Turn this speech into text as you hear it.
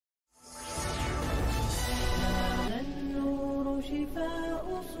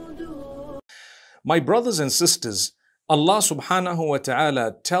My brothers and sisters, Allah subhanahu wa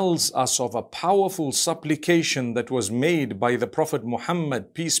ta'ala tells us of a powerful supplication that was made by the Prophet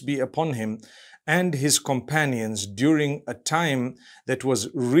Muhammad, peace be upon him, and his companions during a time that was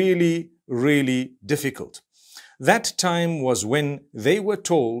really difficult. That time was when they were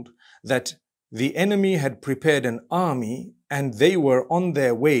told that the enemy had prepared an army and they were on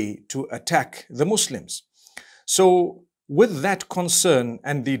their way to attack the Muslims. So with that concern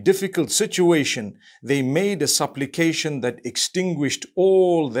and the difficult situation, they made a supplication that extinguished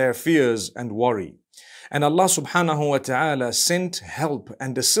all their fears and worry. And Allah subhanahu wa ta'ala sent help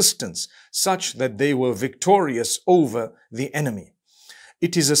and assistance such that they were victorious over the enemy.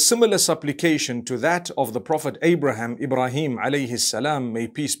 It is a similar supplication to that of the Prophet Ibrahim alayhi salam, may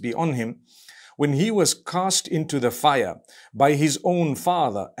peace be on him, when he was cast into the fire by his own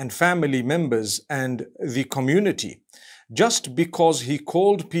father and family members and the community. Just because he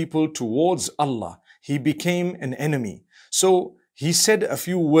called people towards Allah, he became an enemy. So he said a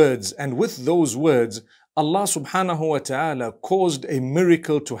few words, and with those words, Allah subhanahu wa ta'ala caused a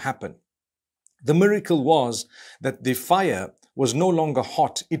miracle to happen. The miracle was that the fire was no longer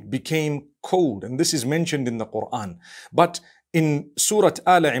hot, it became cold, and this is mentioned in the Qur'an. But in Surah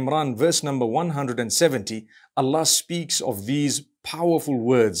Al Imran, verse number 170, Allah speaks of these powerful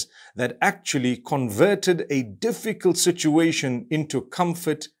words that actually converted a difficult situation into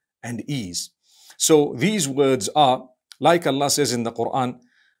comfort and ease. So these words are, like Allah says in the Quran,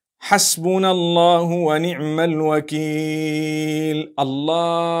 Hasbunallah wa ni'mal wakeel.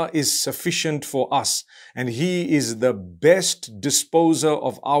 Allah is sufficient for us and He is the best disposer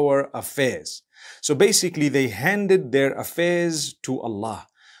of our affairs. So basically they handed their affairs to Allah.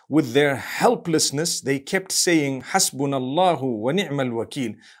 With their helplessness, they kept saying, Hasbunallahu wa ni'mal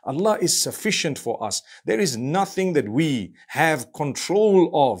wakeel. Allah is sufficient for us. There is nothing that we have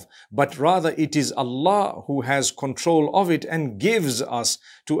control of, but rather it is Allah who has control of it and gives us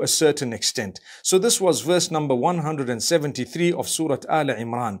to a certain extent. So this was verse number 173 of Surah Al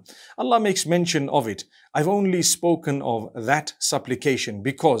Imran. Allah makes mention of it. I've only spoken of that supplication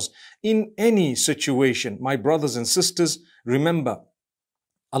because in any situation, my brothers and sisters, remember,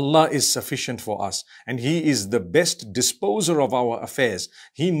 Allah is sufficient for us and He is the best disposer of our affairs.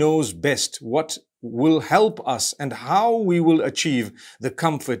 He knows best what will help us and how we will achieve the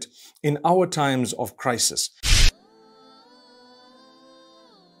comfort in our times of crisis.